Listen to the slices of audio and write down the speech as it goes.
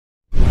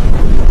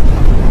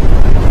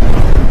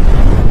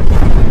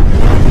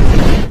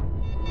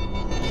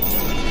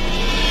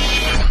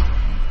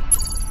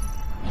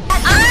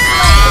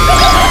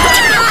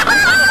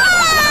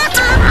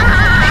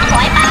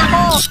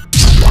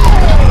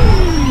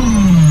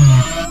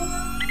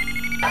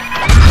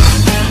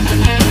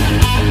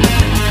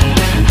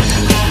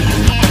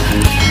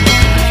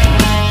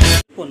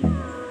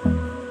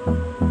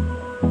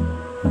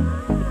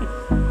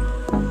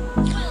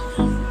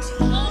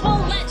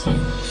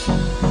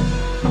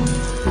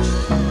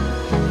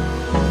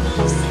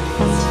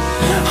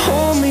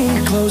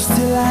close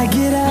till I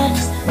get up.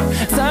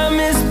 Time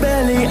is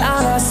barely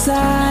on our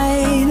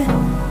side.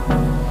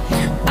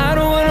 I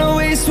don't wanna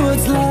waste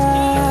what's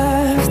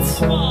left.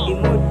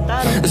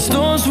 The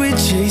storms we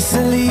chase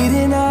are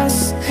leading us,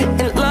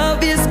 and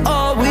love is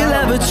all we'll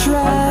ever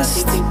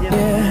trust.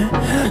 Yeah,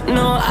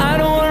 no, I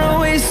don't wanna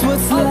waste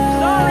what's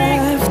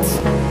left.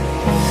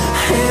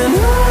 And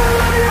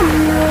on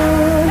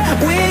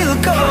we'll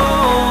go,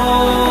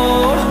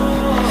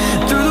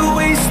 through the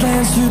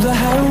wastelands, through the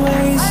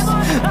highways,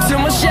 till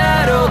my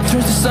shadow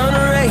turns to sun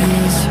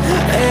rays.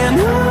 And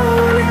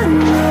on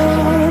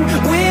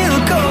we'll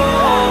go,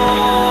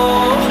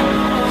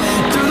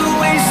 through the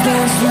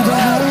wastelands, through the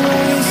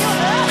highways,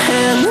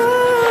 and on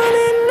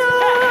we'll go.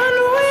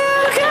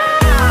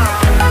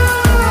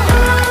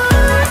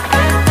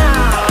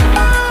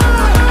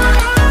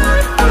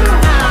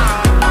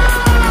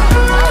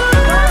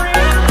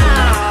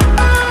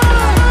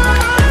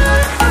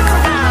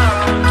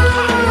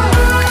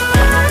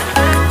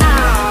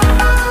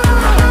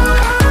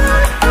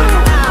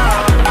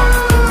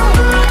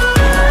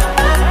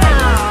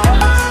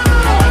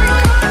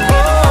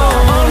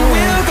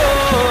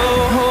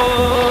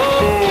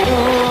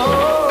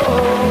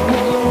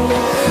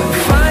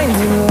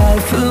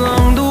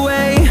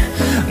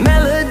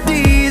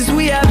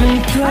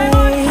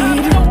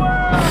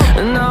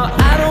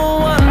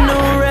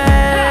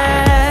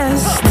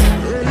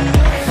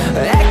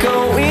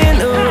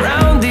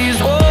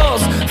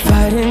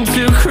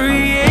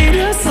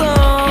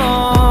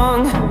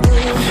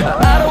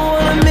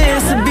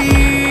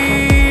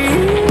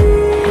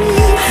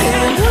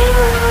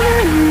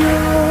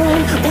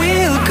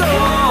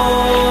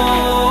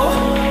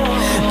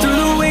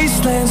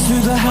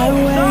 Through the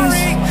highways,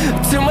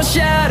 till my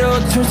shadow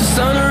turns to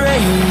sun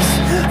rays.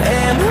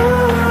 And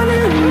on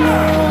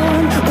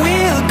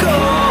we'll go,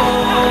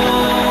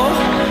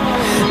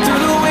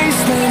 through the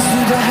wastelands,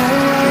 through the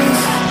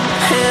highways,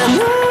 and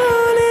on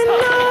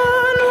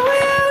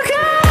we'll go.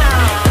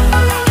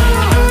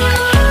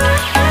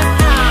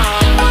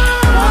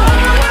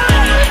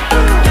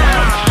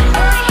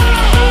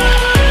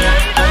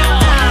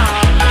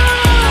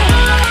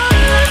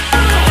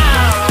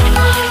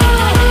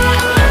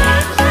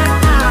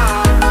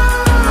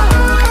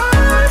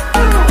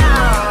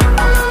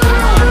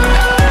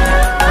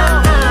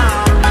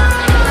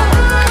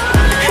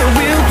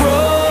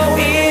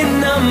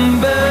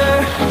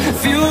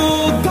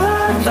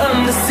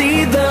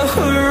 See the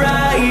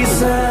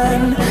horizon,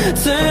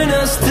 turn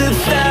us to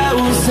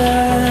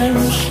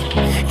thousands,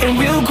 and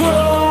we'll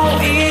grow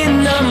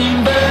in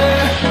number,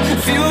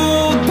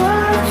 fueled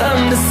by them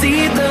to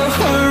see the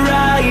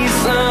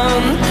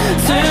horizon,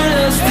 turn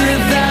us to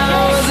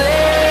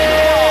thousands.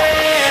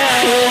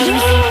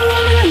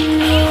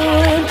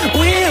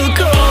 We'll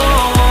go,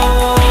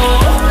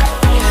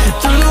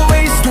 through the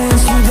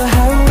wastelands, through the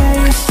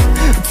highways,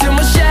 till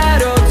my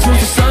shadow turns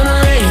to sun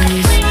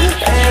rays.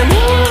 And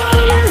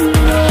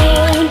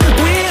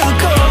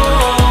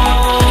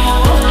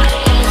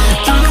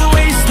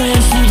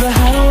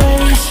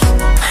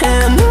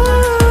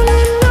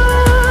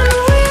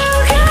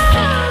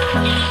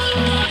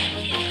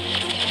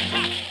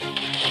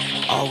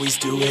always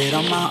do it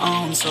on my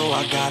own, so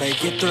I gotta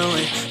get through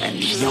it. And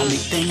the only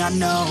thing I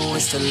know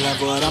is to love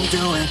what I'm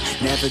doing.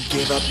 Never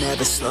give up,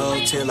 never slow,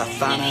 till I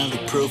finally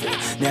prove it.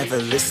 Never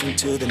listen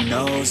to the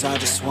no's, I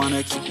just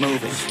wanna keep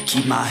moving.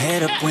 Keep my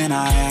head up when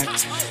I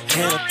act,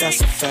 head up,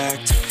 that's a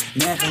fact.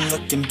 Never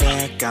looking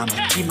back,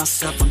 I'ma keep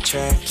myself on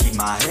track. Keep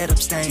my head up,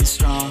 staying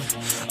strong,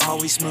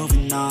 always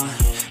moving on.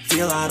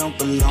 Feel I don't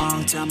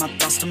belong, tell my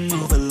thoughts to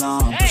move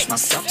along. Push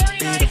myself to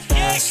be the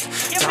best,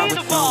 die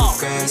with no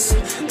regrets.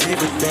 Live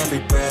with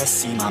every breath,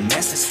 see my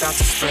message start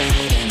to spread.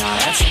 And I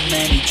have so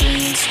many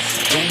dreams,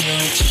 when you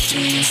reach your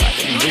dreams,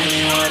 life ain't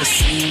really what it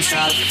seems.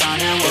 Try to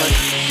find out what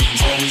it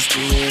means, always do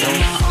it on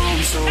my own,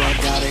 so I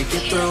gotta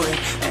get through it.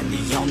 And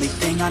the only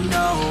thing I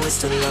know is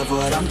to love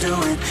what I'm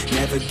doing.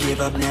 Never give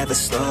up, never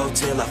slow,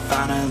 till I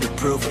finally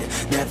prove it.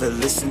 Never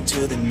listen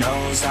to the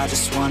no's, I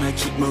just wanna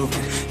keep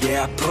moving.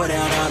 Yeah, I put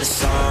out all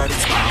this art,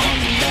 it's my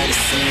only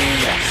medicine.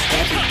 Yeah,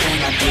 everything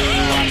I do,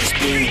 I'm just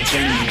being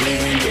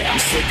genuine. Yeah, I'm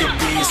sick of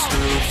being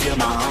screwed, feel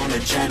my own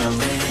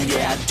adrenaline.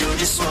 Yeah, I do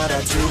just what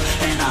I do,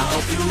 and I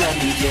hope you let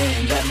me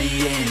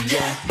in,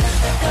 yeah.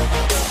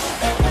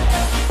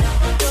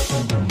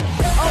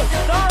 Oh,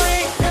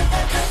 sorry!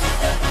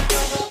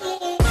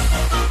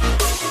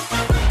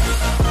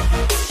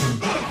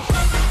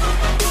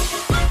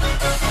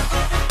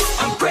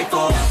 I'm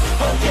grateful,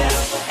 oh yeah,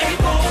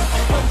 able,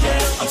 oh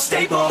yeah, I'm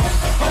stable,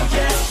 oh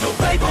yeah, no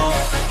label,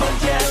 oh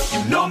yeah,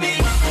 you know me,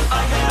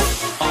 I have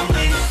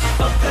only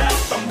a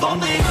path, I'm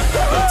lonely,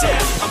 but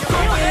damn, I'm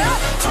going to win.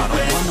 I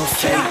want no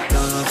fake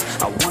love,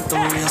 I want the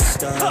real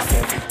stuff.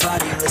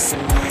 Everybody listen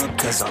up,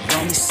 cause I'll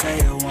only say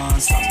it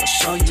once. I'm gonna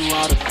show you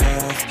all the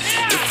path,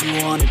 if you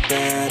want it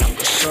bad. I'm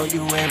gonna show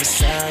you every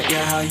side,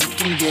 yeah, how you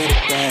can get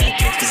it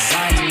back. Yeah, cause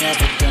I ain't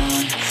never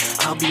done,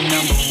 I'll be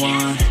number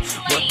one.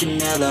 Working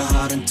hella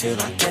hard until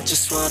I get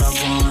just what I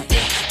want, yeah.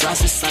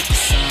 Rises like the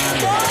sun,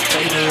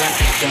 fading like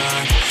a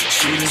gun.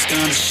 Shooters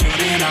gonna shoot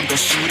and I'm gonna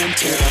shoot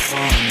until I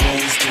fall.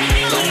 Always do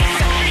it on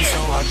my own, so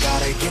I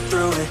gotta get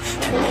through it.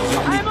 And the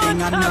only thing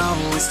I know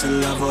is to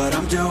love what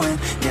I'm doing.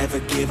 Never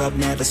give up,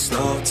 never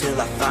slow, till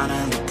I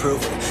finally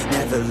prove it.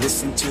 Never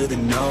listen to the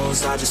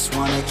no's, I just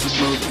wanna keep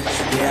moving.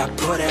 Yeah, I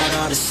put out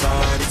all this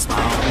art, it's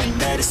my only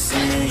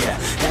medicine, yeah.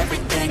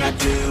 Everything I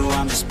do,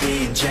 I'm just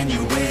being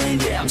genuine,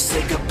 yeah. I'm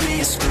sick of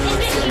being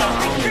screwed, feel my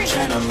own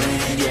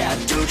adrenaline, yeah. I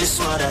do just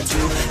what I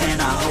do,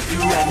 and I hope you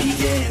let me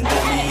in,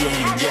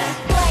 yeah.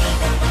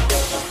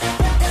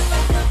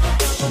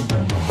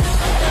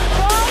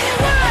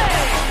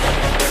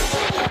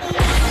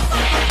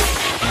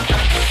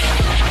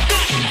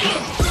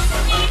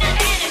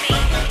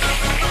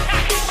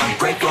 I'm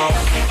grateful,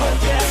 oh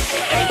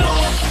yeah,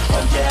 able,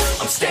 oh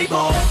yeah, I'm stable,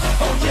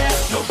 oh yeah,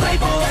 no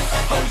label,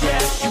 oh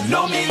yeah, you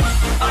know me,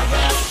 I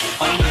have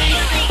only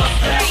a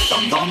path,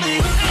 I'm lonely,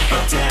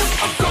 but damn,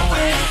 I'm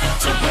going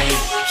to win,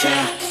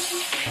 yeah.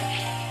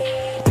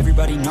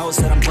 Everybody knows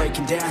that I'm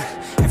breaking down.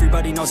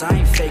 Everybody knows I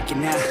ain't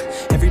faking now.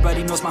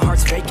 Everybody knows my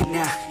heart's vacant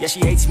now. Yeah, she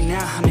hates me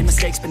now, I made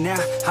mistakes but now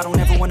I don't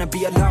ever wanna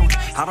be alone.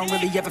 I don't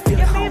really ever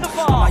feel at home.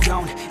 On my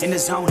own, in the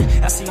zone,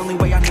 that's the only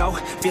way I know.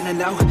 Feeling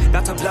low,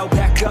 about to blow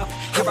back up.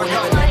 Here I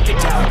never let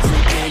it down,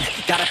 creeping.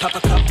 Gotta pop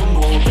a couple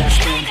more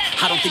aspirin.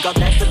 I don't think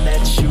I'll ever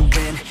let you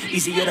in.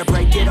 Easier to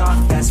break it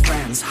off best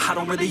friends. I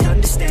don't really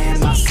understand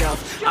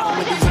myself. I don't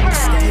really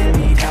understand,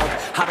 need help.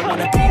 I don't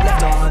wanna be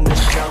left on the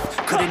shelf.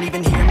 Couldn't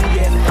even hear me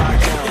if I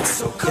yelled. It's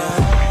so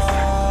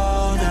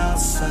cold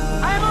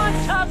outside. I'm on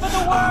top of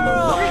the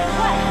world!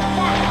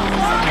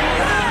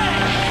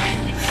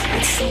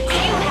 It's so cold You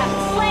have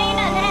slain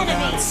an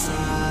enemy!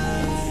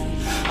 outside.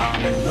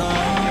 I'm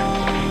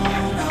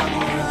alone, I'm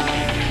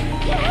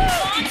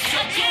alright.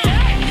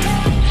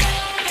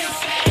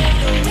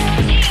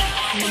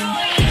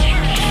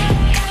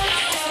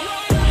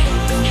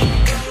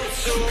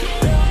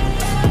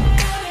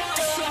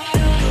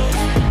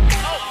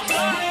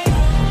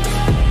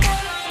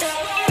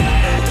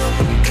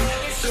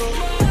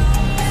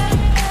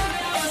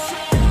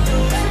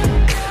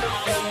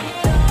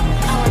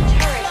 Our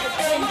turret has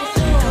been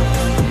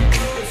destroyed.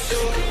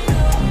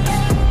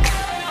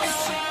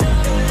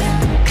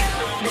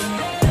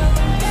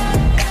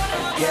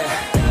 Yeah,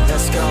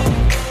 let's go.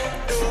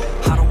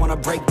 I don't wanna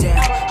break down.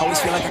 Always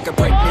feel like I could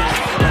break now,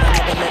 but I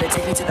never let it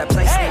take me to that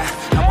place now.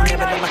 I won't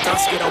ever let my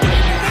thoughts get away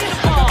now.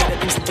 I got better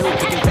things to do,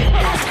 picking fate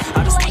now.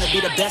 I just wanna be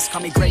the best,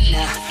 call me great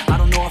now. I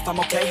don't know if I'm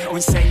okay or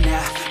insane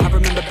now. I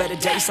remember better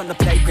days on the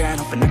playground,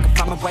 hoping I can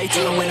find my way to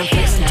it when I'm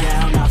feeling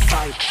down. I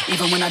fight,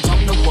 even when I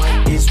don't know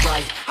what is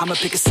right. I'ma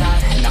pick a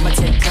side, and I'ma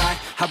take pride.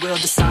 I will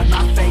decide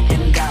my fate,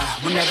 and I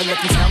will never let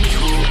them tell me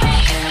who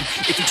I am.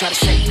 If you try to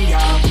shake me,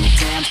 I'll be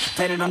damned.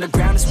 Planet on the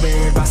ground is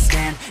where I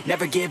stand.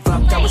 Never give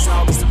up, that was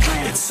always the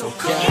plan. It's so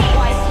cold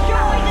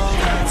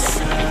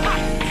outside.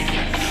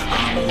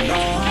 I'm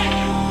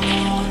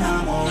alone,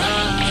 I'm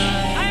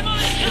alright.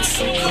 It's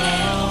so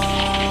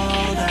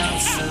cold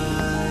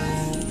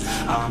outside.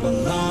 I'm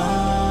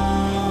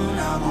alone,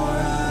 I'm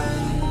alright.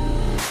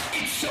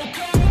 It's so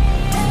cold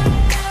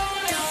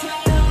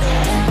outside.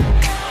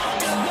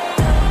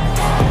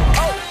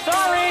 Oh,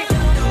 sorry!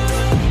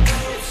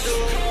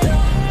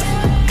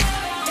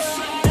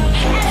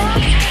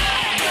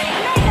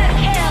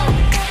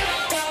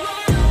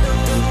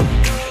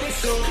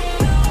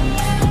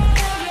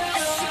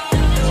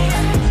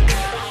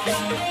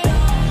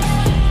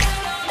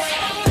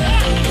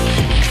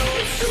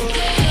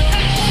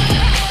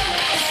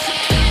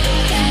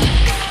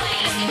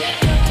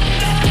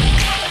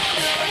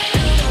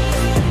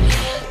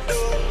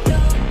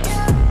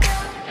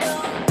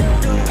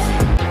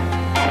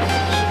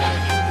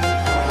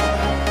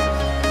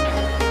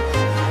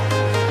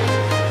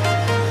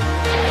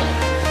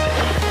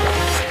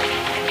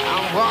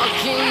 I'm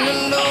walking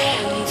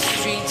alone, the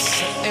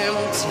streets are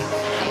empty.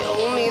 The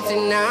only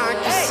thing I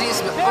can see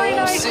is my Very own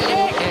nice kick!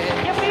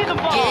 silhouette. Give me the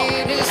ball!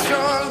 Getting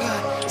stronger,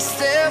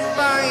 step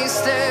by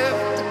step.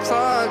 The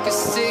clock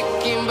is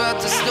ticking, but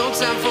there's no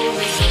time for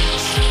me